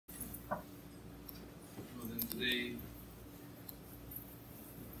today,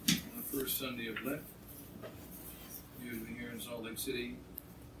 on the first Sunday of Lent. Usually here in Salt Lake City,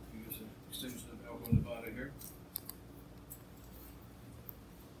 use an extension of Elko, Nevada here.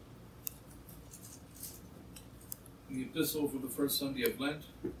 The epistle for the first Sunday of Lent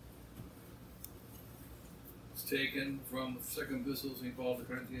is taken from the second epistle of St. Paul to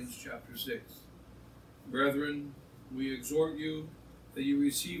Corinthians, chapter 6. Brethren, we exhort you that you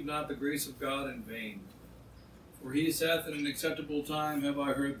receive not the grace of God in vain. For he saith, in an acceptable time have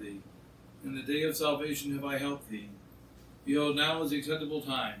I heard thee, in the day of salvation have I helped thee. Behold, now is the acceptable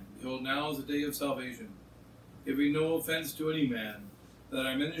time. Behold, now is the day of salvation. Giving no offense to any man, that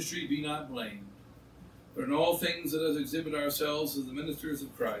our ministry be not blamed. But in all things let us exhibit ourselves as the ministers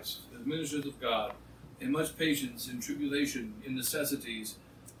of Christ, as ministers of God, in much patience, in tribulation, in necessities,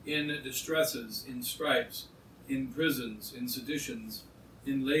 in distresses, in stripes, in prisons, in seditions,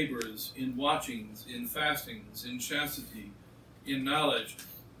 in labors, in watchings, in fastings, in chastity, in knowledge,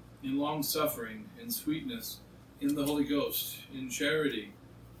 in long-suffering, in sweetness, in the Holy Ghost, in charity,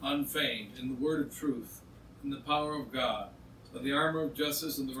 unfeigned, in the word of truth, in the power of God, by the armor of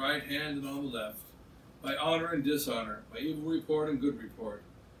justice in the right hand and on the left, by honor and dishonor, by evil report and good report,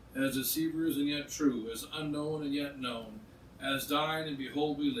 as deceivers and yet true, as unknown and yet known, as dying and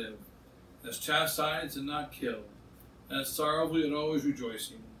behold we live, as chastised and not killed, as sorrowful yet always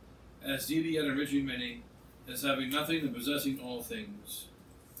rejoicing, as needy yet enriching many, as having nothing and possessing all things.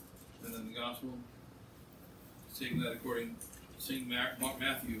 And then the Gospel, taking that according to St.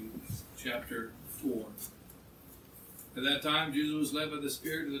 Matthew, chapter 4. At that time Jesus was led by the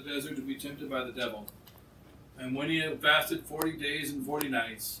Spirit to the desert to be tempted by the devil. And when he had fasted 40 days and 40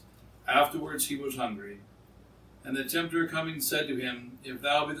 nights, afterwards he was hungry. And the tempter coming said to him, If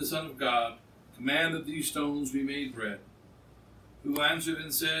thou be the Son of God, command that these stones be made bread. Who answered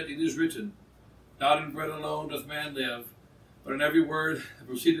and said, It is written, Not in bread alone doth man live, but in every word that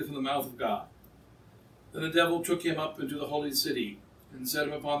proceedeth from the mouth of God. Then the devil took him up into the holy city, and set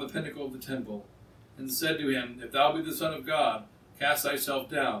him upon the pinnacle of the temple, and said to him, If thou be the Son of God, cast thyself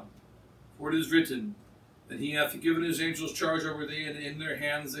down. For it is written, that he hath given his angels charge over thee, and in their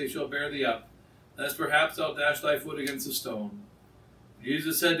hands they shall bear thee up, lest perhaps thou dash thy foot against a stone. And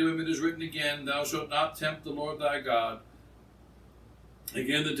Jesus said to him, It is written again, Thou shalt not tempt the Lord thy God.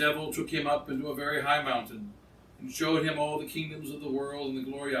 Again the devil took him up into a very high mountain, and showed him all the kingdoms of the world and the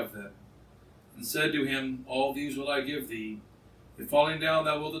glory of them, and said to him, All these will I give thee, if falling down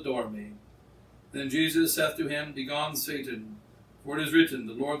thou wilt adore me. Then Jesus saith to him, Begone, Satan, for it is written,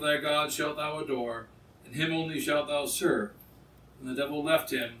 The Lord thy God shalt thou adore, and him only shalt thou serve. And the devil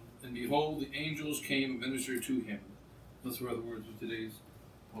left him, and behold, the angels came and ministered to him. Those were the words of today's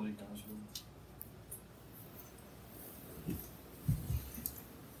Holy Gospel.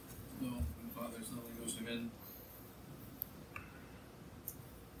 So, in the Father, Son, and Holy Ghost, amen.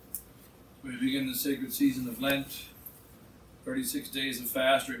 We begin the sacred season of Lent. 36 days of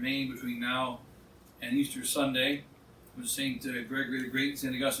fast remain between now and Easter Sunday, which St. Gregory the Great and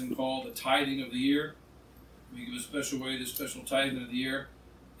St. Augustine called the tithing of the year. We give a special way to special tithing of the year.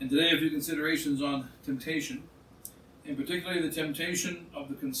 And today a few considerations on temptation, and particularly the temptation of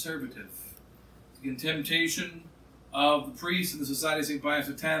the conservative, the temptation of the priest in the Society of St. Pius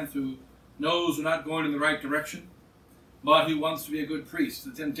X who knows we're not going in the right direction, but who wants to be a good priest.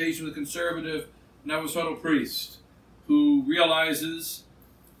 The temptation of the conservative, Novosado priest, who realizes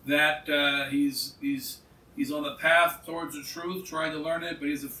that he's on the path towards the truth, trying to learn it, but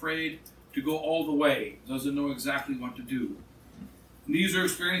he's afraid to go all the way, doesn't know exactly what to do. And these are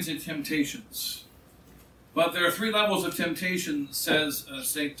experiencing temptations. But there are three levels of temptation, says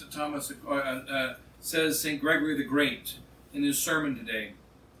St. Gregory the Great in his sermon today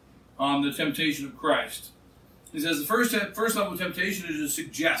on the temptation of Christ. He says the first level of temptation is a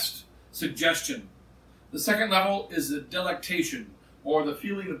suggestion. The second level is the delectation, or the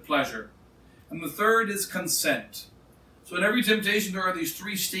feeling of pleasure. And the third is consent. So in every temptation there are these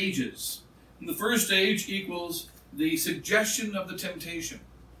three stages. And the first stage equals the suggestion of the temptation.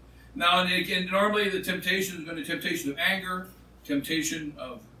 Now, and again, normally the temptation is going to be temptation of anger, temptation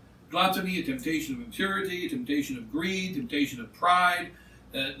of gluttony, a temptation of impurity, a temptation of greed, temptation of pride,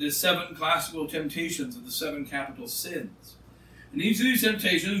 the seven classical temptations of the seven capital sins. And each of these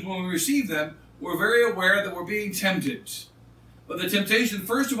temptations, when we receive them, we're very aware that we're being tempted. But the temptation,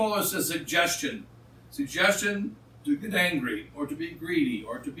 first of all, is a suggestion. Suggestion to get angry, or to be greedy,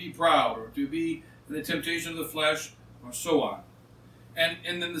 or to be proud, or to be in the temptation of the flesh, or so on.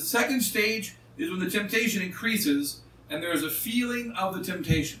 And then the second stage is when the temptation increases, and there is a feeling of the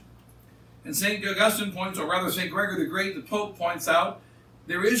temptation. And St. Augustine points, or rather St. Gregory the Great, the Pope, points out,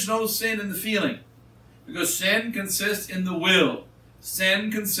 there is no sin in the feeling. Because sin consists in the will.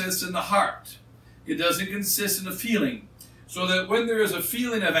 Sin consists in the heart. It doesn't consist in a feeling. So that when there is a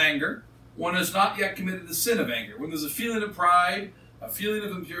feeling of anger, one has not yet committed the sin of anger. When there's a feeling of pride, a feeling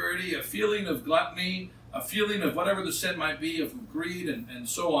of impurity, a feeling of gluttony, a feeling of whatever the sin might be, of greed and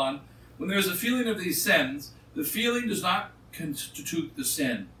so on, when there's a feeling of these sins, the feeling does not constitute the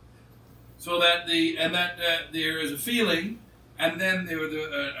sin. So that there is a feeling, and then there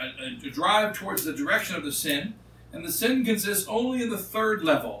is a drive towards the direction of the sin, and the sin consists only in the third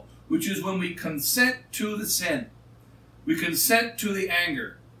level, which is when we consent to the sin. We consent to the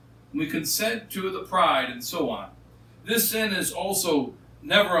anger. We consent to the pride, and so on. This sin is also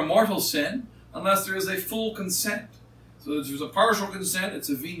never a mortal sin unless there is a full consent. So if there's a partial consent, it's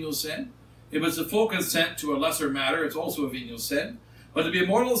a venial sin. If it's a full consent to a lesser matter, it's also a venial sin. But to be a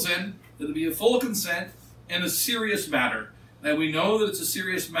mortal sin, it'll be a full consent in a serious matter. And we know that it's a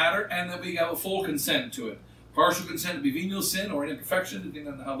serious matter and that we have a full consent to it. Partial consent would be venial sin or an imperfection,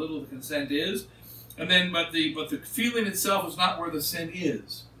 depending on how little the consent is. And then, but the feeling itself is not where the sin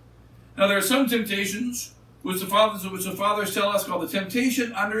is. Now there are some temptations which the fathers tell us called the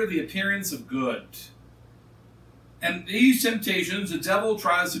temptation under the appearance of good. And these temptations the devil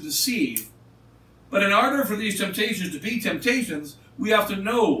tries to deceive. But in order for these temptations to be temptations, we have to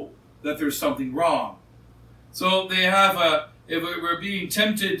know that there's something wrong. So they have if we're being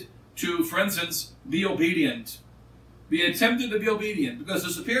tempted to, for instance, be obedient. Being tempted to be obedient because the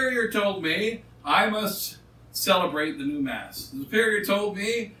superior told me I must celebrate the new Mass. The superior told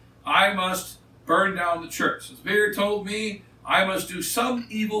me I must burn down the church. The superior told me I must do some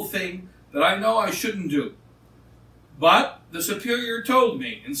evil thing that I know I shouldn't do. But the superior told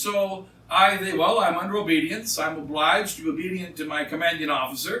me, and so I'm under obedience. I'm obliged to be obedient to my commanding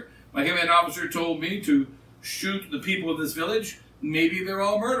officer. My commanding officer told me to shoot the people of this village. Maybe they're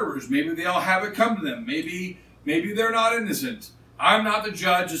all murderers. Maybe they all have it come to them. Maybe they're not innocent. I'm not the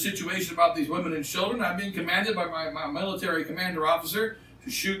judge of the situation about these women and children. I'm being commanded by my military commander officer to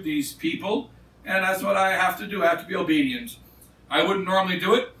shoot these people. And that's what I have to do. I have to be obedient. I wouldn't normally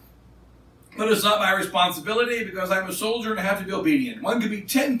do it, but it's not my responsibility because I'm a soldier and I have to be obedient. One could be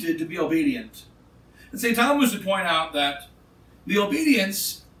tempted to be obedient. And St. Thomas would point out that the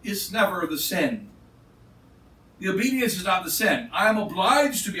obedience is never the sin. The obedience is not the sin. I am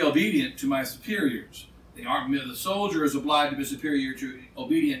obliged to be obedient to my superiors. The soldier is obliged to be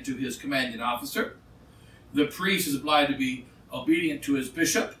obedient to his commanding officer. The priest is obliged to be obedient to his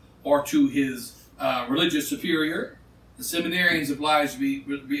bishop or to his religious superior. The seminarian is obliged to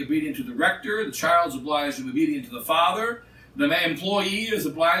be obedient to the rector. The child is obliged to be obedient to the father. The employee is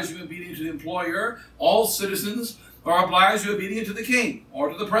obliged to be obedient to the employer. All citizens are obliged to be obedient to the king, or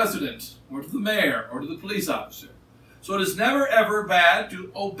to the president, or to the mayor, or to the police officer. So it is never ever bad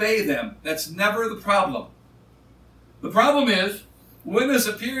to obey them. That's never the problem. The problem is when the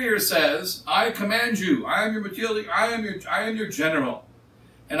superior says, I command you, I am your general,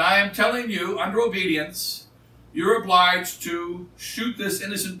 and I am telling you under obedience, you're obliged to shoot this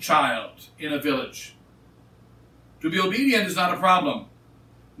innocent child in a village. To be obedient is not a problem,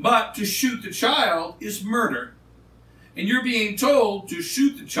 but to shoot the child is murder. And you're being told to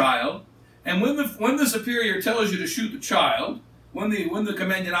shoot the child, and when the superior tells you to shoot the child, when the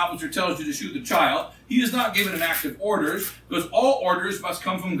commanding officer tells you to shoot the child, he is not given an active orders, because all orders must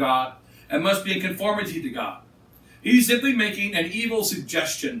come from God and must be in conformity to God. He's simply making an evil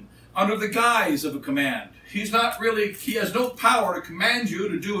suggestion under the guise of a command. He has no power to command you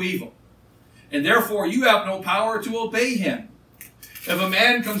to do evil. And therefore you have no power to obey him. If a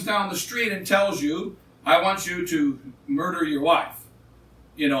man comes down the street and tells you, I want you to murder your wife.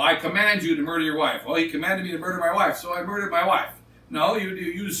 I command you to murder your wife. Well, he commanded me to murder my wife, so I murdered my wife. No,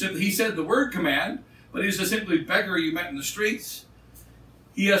 he said the word command, but he's a simply beggar you met in the streets.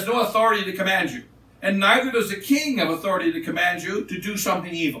 He has no authority to command you. And neither does the king have authority to command you to do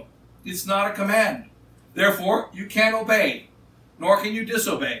something evil. It's not a command. Therefore, you can't obey, nor can you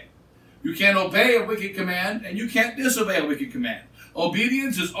disobey. You can't obey a wicked command, and you can't disobey a wicked command.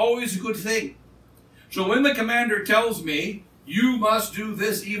 Obedience is always a good thing. So when the commander tells me, you must do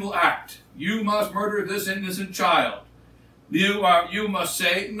this evil act, you must murder this innocent child, you must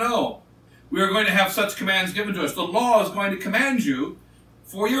say, no. We are going to have such commands given to us. The law is going to command you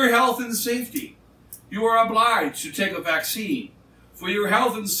for your health and safety. You are obliged to take a vaccine. For your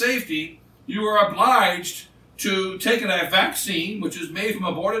health and safety, you are obliged to take a vaccine which is made from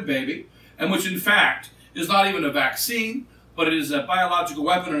aborted baby, and which in fact is not even a vaccine, but it is a biological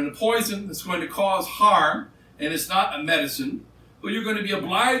weapon and a poison that's going to cause harm, and it's not a medicine. But you're going to be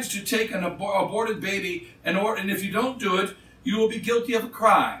obliged to take an aborted baby, and if you don't do it, you will be guilty of a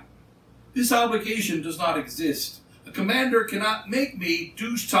crime. This obligation does not exist. A commander cannot make me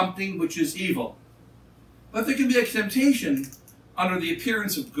do something which is evil. But there can be a temptation under the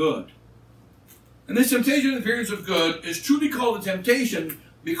appearance of good. And this temptation under the appearance of good is truly called a temptation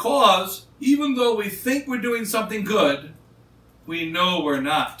because even though we think we're doing something good, we know we're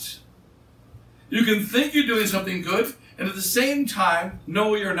not. You can think you're doing something good and at the same time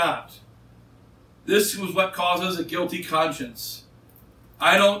know you're not. This was what causes a guilty conscience.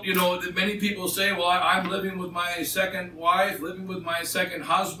 Many people say, well, I'm living with my second wife, living with my second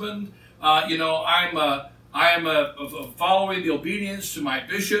husband. I'm following the obedience to my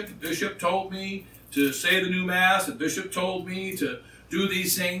bishop. The bishop told me to say the new Mass. The bishop told me to do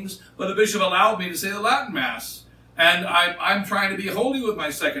these things. But the bishop allowed me to say the Latin Mass. And I'm trying to be holy with my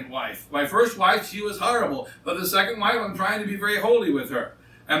second wife. My first wife, she was horrible. But the second wife, I'm trying to be very holy with her.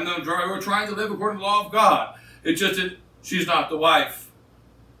 And we're trying to live according to the law of God. It's just that she's not the wife.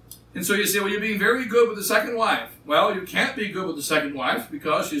 And so you say, well, you're being very good with the second wife. Well, you can't be good with the second wife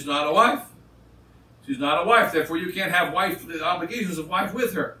because she's not a wife. She's not a wife. Therefore, you can't have the obligations of wife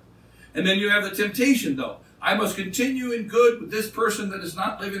with her. And then you have the temptation, though. I must continue in good with this person that is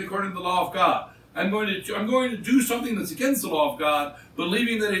not living according to the law of God. I'm going to do something that's against the law of God,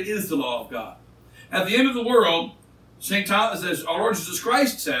 believing that it is the law of God. At the end of the world, St. Thomas, as our Lord Jesus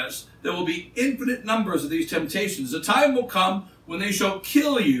Christ says, there will be infinite numbers of these temptations. The time will come when they shall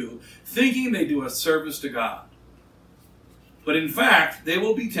kill you, thinking they do a service to God. But in fact, they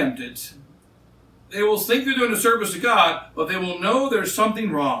will be tempted. They will think they're doing a service to God, but they will know there's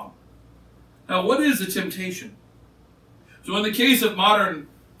something wrong. Now, what is the temptation? So in the case of modern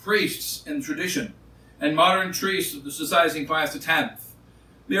priests and tradition, and modern priests of the Society of St. Pius X,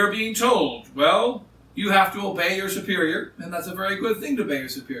 they are being told, well, you have to obey your superior, and that's a very good thing to obey your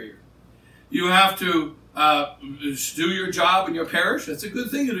superior. You have to do your job in your parish. That's a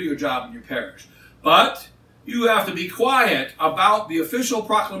good thing to do your job in your parish. But you have to be quiet about the official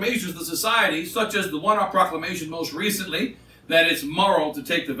proclamations of the society, such as the one-off proclamation most recently, that it's moral to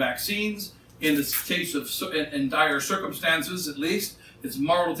take the vaccines. In the case of in dire circumstances, at least, it's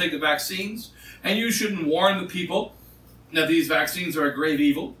moral to take the vaccines. And you shouldn't warn the people that these vaccines are a grave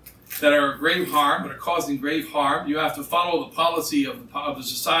evil, that are a grave harm, that are causing grave harm. You have to follow the policy of the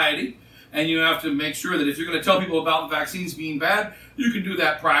society. And you have to make sure that if you're going to tell people about the vaccines being bad, you can do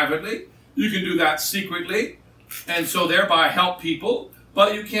that privately. You can do that secretly. And so thereby help people.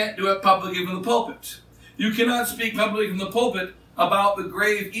 But you can't do it publicly from the pulpit. You cannot speak publicly from the pulpit about the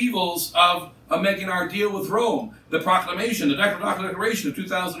grave evils of making our deal with Rome. The proclamation, the Declaration of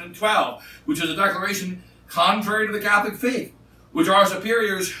 2012, which is a declaration contrary to the Catholic faith, which our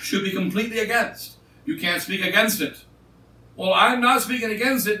superiors should be completely against. You can't speak against it. Well, I'm not speaking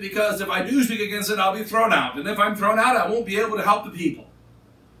against it because if I do speak against it, I'll be thrown out. And if I'm thrown out, I won't be able to help the people.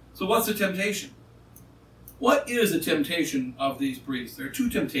 So what's the temptation? What is the temptation of these priests? There are two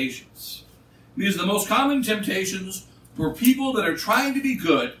temptations. These are the most common temptations for people that are trying to be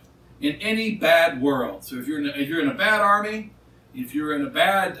good in any bad world. So if you're in a bad army, if you're in a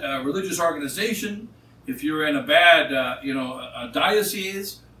bad religious organization, if you're in a bad a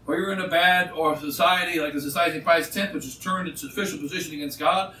diocese, or you're in a bad society like the Society of St. Pius X, which has turned its official position against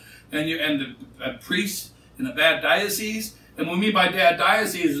God, and the priests in a bad diocese. And what we mean by bad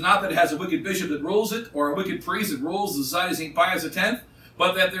diocese is not that it has a wicked bishop that rules it, or a wicked priest that rules the Society of St. Pius X,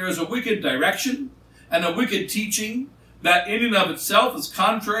 but that there is a wicked direction and a wicked teaching that in and of itself is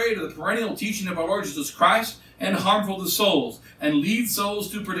contrary to the perennial teaching of our Lord Jesus Christ and harmful to souls and leads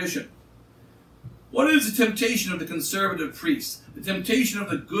souls to perdition. What is the temptation of the conservative priest? The temptation of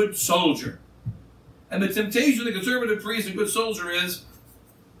the good soldier. And the temptation of the conservative priest and good soldier is,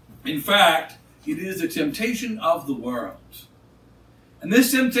 in fact, it is the temptation of the world. And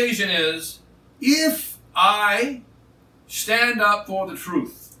this temptation is, if I stand up for the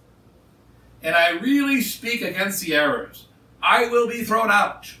truth, and I really speak against the errors, I will be thrown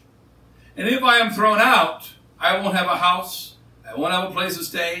out. And if I am thrown out, I won't have a house, I won't have a place to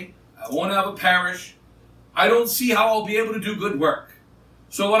stay, I won't have a parish. I don't see how I'll be able to do good work.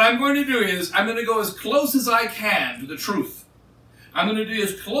 So what I'm going to do is, I'm going to go as close as I can to the truth. I'm going to do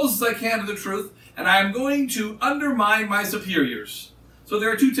as close as I can to the truth, and I'm going to undermine my superiors. So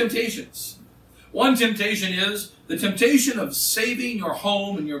there are two temptations. One temptation is the temptation of saving your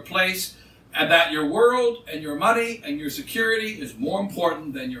home and your place, and that your world and your money and your security is more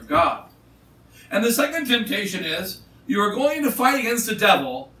important than your God. And the second temptation is you are going to fight against the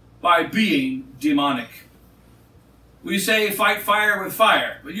devil by being demonic. We say fight fire with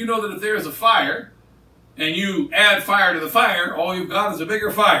fire, but you know that if there is a fire and you add fire to the fire, all you've got is a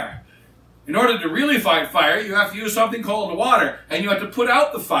bigger fire. In order to really fight fire, you have to use something called water, and you have to put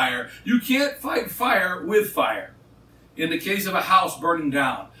out the fire. You can't fight fire with fire. In the case of a house burning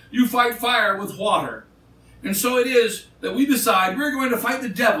down, you fight fire with water. And so it is that we decide we're going to fight the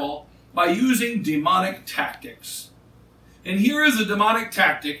devil by using demonic tactics. And here is the demonic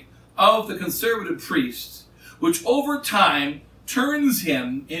tactic of the conservative priest, which over time turns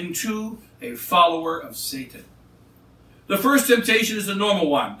him into a follower of Satan. The first temptation is the normal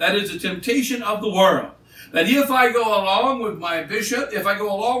one. That is the temptation of the world. That if I go along with my bishop, if I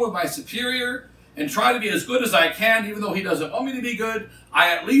go along with my superior, and try to be as good as I can, even though he doesn't want me to be good,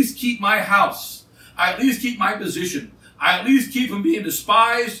 I at least keep my house. I at least keep my position. I at least keep from being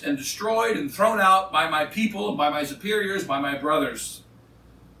despised and destroyed and thrown out by my people, by my superiors, by my brothers.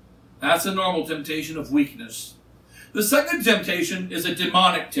 That's a normal temptation of weakness. The second temptation is a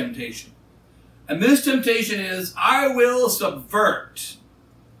demonic temptation. And this temptation is, I will subvert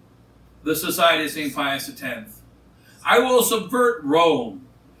the Society of St. Pius X. I will subvert Rome.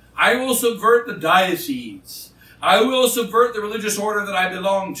 I will subvert the diocese. I will subvert the religious order that I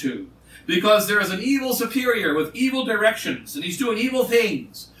belong to. Because there is an evil superior with evil directions, and he's doing evil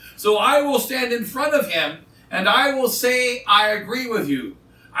things. So I will stand in front of him, and I will say, I agree with you.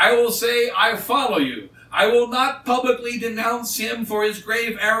 I will say, I follow you. I will not publicly denounce him for his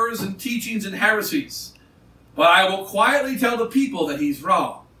grave errors and teachings and heresies. But I will quietly tell the people that he's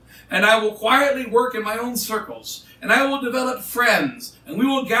wrong. And I will quietly work in my own circles. And I will develop friends. And we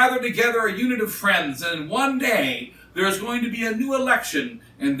will gather together a unit of friends. And one day, there is going to be a new election.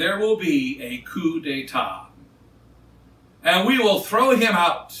 And there will be a coup d'etat. And we will throw him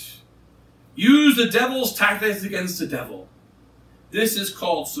out. Use the devil's tactics against the devil. This is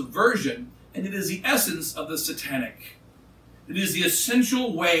called subversion. And it is the essence of the satanic. It is the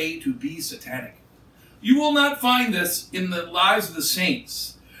essential way to be satanic. You will not find this in the lives of the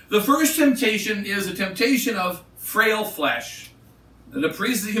saints. The first temptation is a temptation of frail flesh. The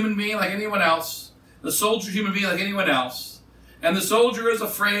priest is a human being like anyone else. The soldier is a human being like anyone else. And the soldier is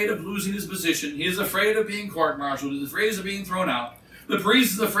afraid of losing his position. He is afraid of being court-martialed. He is afraid of being thrown out. The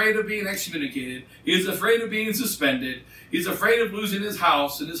priest is afraid of being excommunicated. He is afraid of being suspended. He is afraid of losing his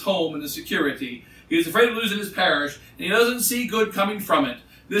house and his home and his security. He is afraid of losing his parish, and he doesn't see good coming from it.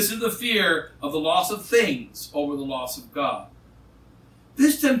 This is the fear of the loss of things over the loss of God.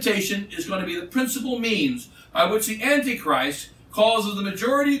 This temptation is going to be the principal means by which the Antichrist causes the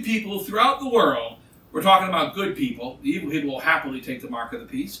majority of people throughout the world, we're talking about good people, the evil people will happily take the mark of the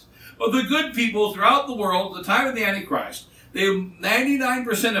beast, but the good people throughout the world at the time of the Antichrist,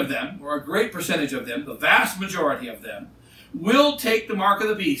 99% of them, or a great percentage of them, the vast majority of them, will take the mark of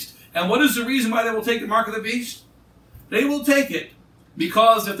the beast. And what is the reason why they will take the mark of the beast? They will take it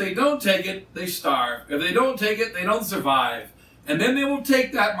because if they don't take it, they starve. If they don't take it, they don't survive. And then they will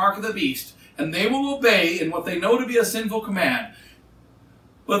take that mark of the beast, and they will obey in what they know to be a sinful command.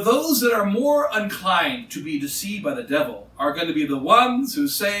 But those that are more inclined to be deceived by the devil are going to be the ones who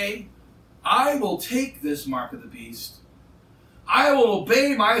say, I will take this mark of the beast. I will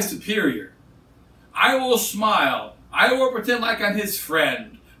obey my superior. I will smile. I will pretend like I'm his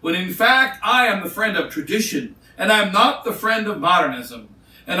friend, when in fact I am the friend of tradition, and I'm not the friend of modernism.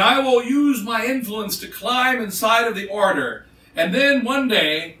 And I will use my influence to climb inside of the order. And then one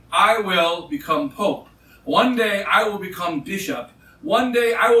day I will become pope. One day I will become bishop. One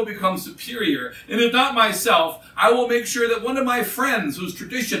day I will become superior. And if not myself, I will make sure that one of my friends who's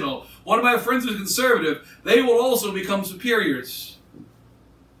traditional, one of my friends who's conservative, they will also become superiors.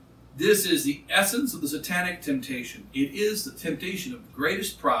 This is the essence of the satanic temptation. It is the temptation of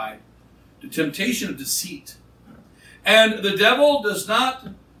greatest pride, the temptation of deceit. And the devil does not,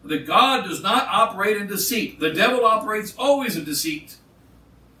 God does not operate in deceit. The devil operates always in deceit.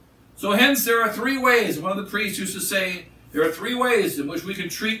 So hence there are three ways. One of the priests used to say, there are three ways in which we can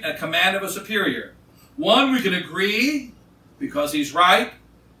treat a command of a superior. One, we can agree because he's right,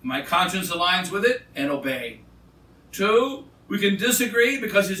 my conscience aligns with it, and obey. Two, we can disagree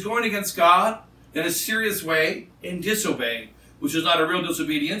because he's going against God in a serious way and disobey, which is not a real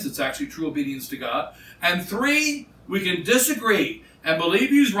disobedience, it's actually true obedience to God. And three, we can disagree and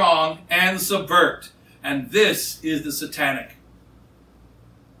believe he's wrong and subvert. And this is the satanic.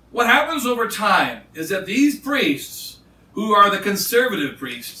 What happens over time is that these priests, who are the conservative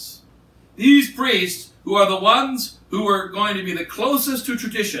priests, these priests who are the ones who are going to be the closest to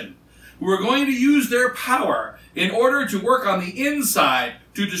tradition, who are going to use their power in order to work on the inside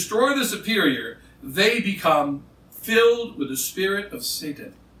to destroy the superior, they become filled with the spirit of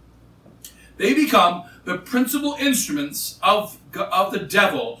Satan. They become the principal instruments of the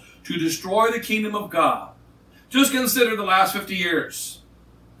devil to destroy the kingdom of God. Just consider the last 50 years.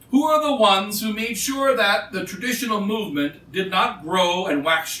 who are the ones who made sure that the traditional movement did not grow and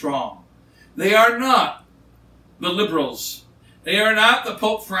wax strong. They are not the liberals. They are not the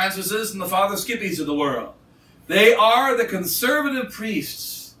Pope Francises and the Father Skippies of the world. They are the conservative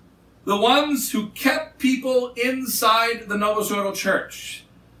priests, the ones who kept people inside the Novus Ordo Church.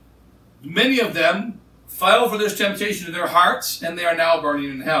 Many of them fell for this temptation in their hearts, and they are now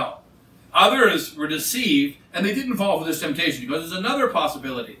burning in hell. Others were deceived, and they didn't fall for this temptation, because there's another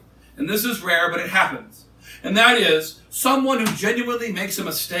possibility. And this is rare, but it happens. And that is someone who genuinely makes a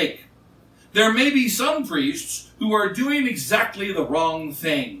mistake. There may be some priests who are doing exactly the wrong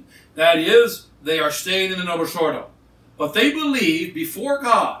thing. That is, they are staying in the Novus Ordo. But they believe before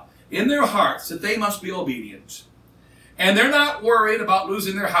God, in their hearts, that they must be obedient. And they're not worried about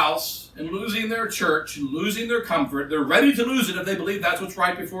losing their house, and losing their church, and losing their comfort. They're ready to lose it if they believe that's what's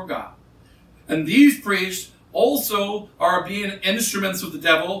right before God. And these priests also are being instruments of the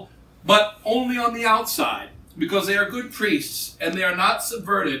devil, but only on the outside, because they are good priests, and they are not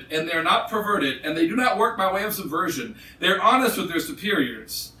subverted, and they are not perverted, and they do not work by way of subversion. They're honest with their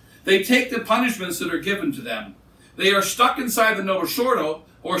superiors. They take the punishments that are given to them. They are stuck inside the Novus Ordo,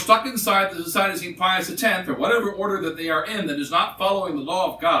 or stuck inside the Society of St. Pius X, or whatever order that they are in that is not following the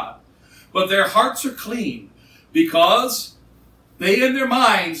law of God. But their hearts are clean, because they in their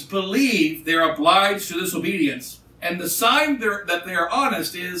minds believe they're obliged to this obedience. And the sign that they are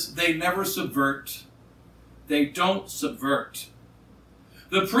honest is they never subvert. They don't subvert.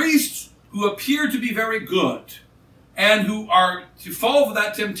 The priests who appear to be very good and who are to fall for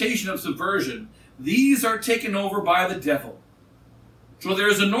that temptation of subversion, these are taken over by the devil. So there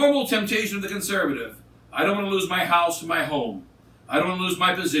is a normal temptation of the conservative. I don't want to lose my house and my home. I don't want to lose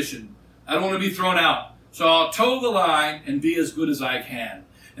my position. I don't want to be thrown out. So I'll toe the line and be as good as I can.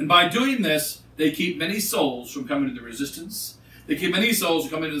 And by doing this, they keep many souls from coming to the resistance. They keep many souls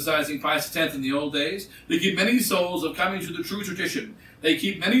from coming to the Society of St. Pius X in the old days. They keep many souls of coming to the true tradition. They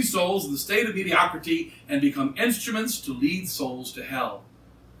keep many souls in the state of mediocrity and become instruments to lead souls to hell.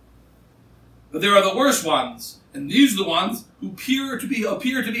 But there are the worst ones, and these are the ones who appear to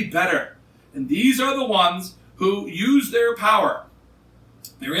be better. And these are the ones who use their power.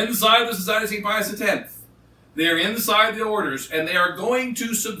 They're inside the Society of St. Pius X. They're inside the orders, and they are going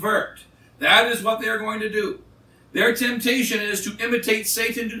to subvert. That is what they are going to do. Their temptation is to imitate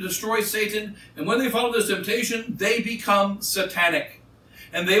Satan, to destroy Satan, and when they follow this temptation, they become satanic.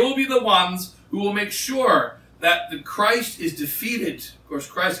 And they will be the ones who will make sure that the Christ is defeated. Of course,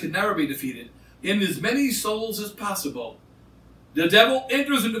 Christ can never be defeated. In as many souls as possible. The devil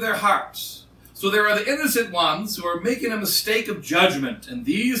enters into their hearts. So there are the innocent ones who are making a mistake of judgment, and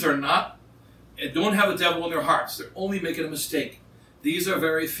these are not, don't have the devil in their hearts. They're only making a mistake. These are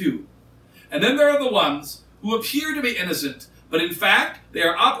very few. And then there are the ones who appear to be innocent, but in fact, they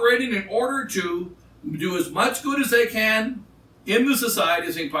are operating in order to do as much good as they can in the Society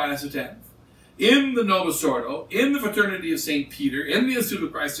of St. Pius X, in the Novus Ordo, in the Fraternity of St. Peter, in the Institute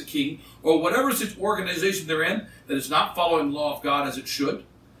of Christ the King, or whatever such organization they're in that is not following the law of God as it should.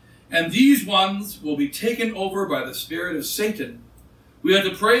 And these ones will be taken over by the spirit of Satan. We have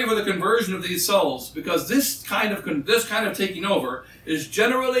to pray for the conversion of these souls, because this kind of taking over is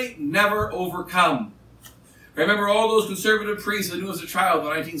generally never overcome. I remember all those conservative priests I knew as a child in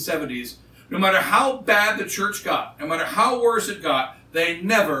the 1970s. No matter how bad the church got, no matter how worse it got, they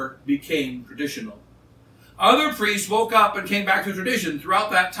never became traditional. Other priests woke up and came back to tradition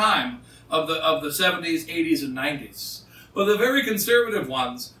throughout that time of the 70s, 80s, and 90s. But the very conservative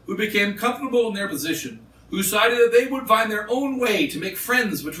ones who became comfortable in their position, who decided that they would find their own way to make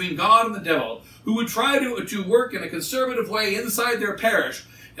friends between God and the devil, who would try to work in a conservative way inside their parish,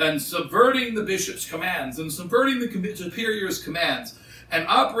 and subverting the bishop's commands, and subverting the superior's commands, and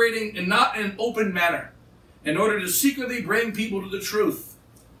operating in not an open manner, in order to secretly bring people to the truth,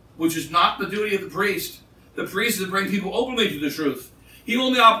 which is not the duty of the priest. The priest is to bring people openly to the truth. He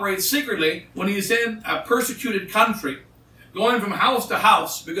only operates secretly when he is in a persecuted country, going from house to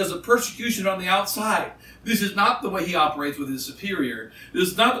house because of persecution on the outside. This is not the way he operates with his superior. This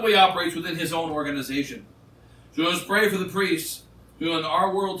is not the way he operates within his own organization. So let's pray for the priests who in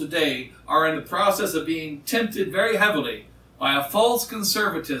our world today are in the process of being tempted very heavily by a false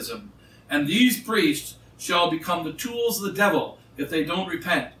conservatism. And these priests shall become the tools of the devil if they don't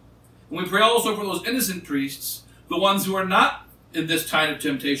repent. And we pray also for those innocent priests, the ones who are not in this kind of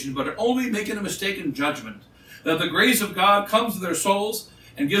temptation, but are only making a mistaken judgment, that the grace of God comes to their souls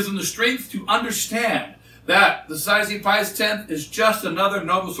and gives them the strength to understand that the Society of St. Pius X is just another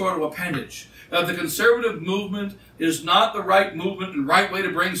Novus Ordo appendage, that the conservative movement is not the right movement and right way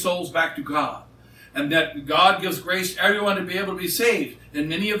to bring souls back to God, and that God gives grace to everyone to be able to be saved. And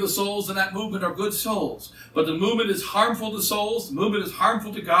many of the souls in that movement are good souls. But the movement is harmful to souls, the movement is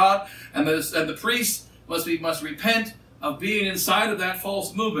harmful to God, and the priests must repent of being inside of that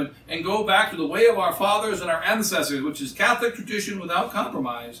false movement and go back to the way of our fathers and our ancestors, which is Catholic tradition without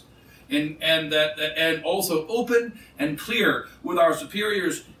compromise, and also open and clear with our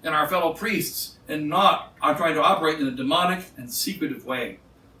superiors and our fellow priests, and not trying to operate in a demonic and secretive way.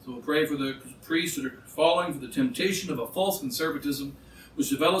 So we'll pray for the priests that are falling for the temptation of a false conservatism,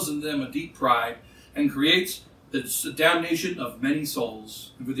 which develops in them a deep pride and creates the damnation of many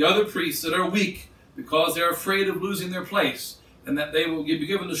souls. And for the other priests that are weak because they're afraid of losing their place, and that they will be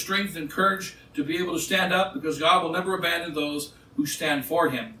given the strength and courage to be able to stand up, because God will never abandon those who stand for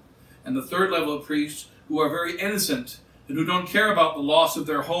him. And the third level of priests who are very innocent and who don't care about the loss of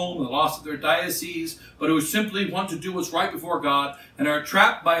their home, the loss of their diocese, but who simply want to do what's right before God and are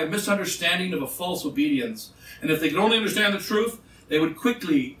trapped by a misunderstanding of a false obedience. And if they could only understand the truth, they would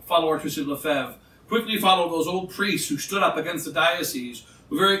quickly follow Archbishop Lefebvre, quickly follow those old priests who stood up against the diocese,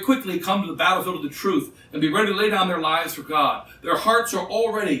 who very quickly come to the battlefield of the truth and be ready to lay down their lives for God. Their hearts are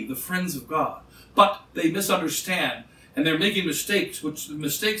already the friends of God, but they misunderstand, and they're making mistakes, which the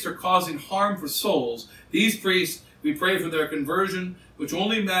mistakes are causing harm for souls. These priests, we pray for their conversion, which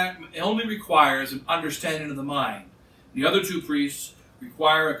only requires an understanding of the mind. The other two priests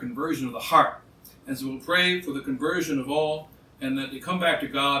require a conversion of the heart. And so we'll pray for the conversion of all, and that they come back to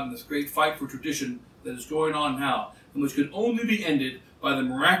God in this great fight for tradition that is going on now, and which can only be ended by the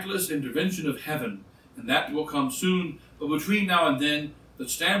miraculous intervention of heaven. And that will come soon, but between now and then,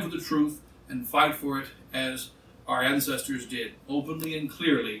 let's stand for the truth and fight for it as our ancestors did, openly and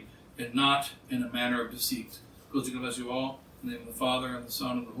clearly, and not in a manner of deceit. God bless you all. In the name of the Father, and the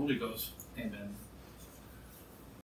Son, and the Holy Ghost. Amen.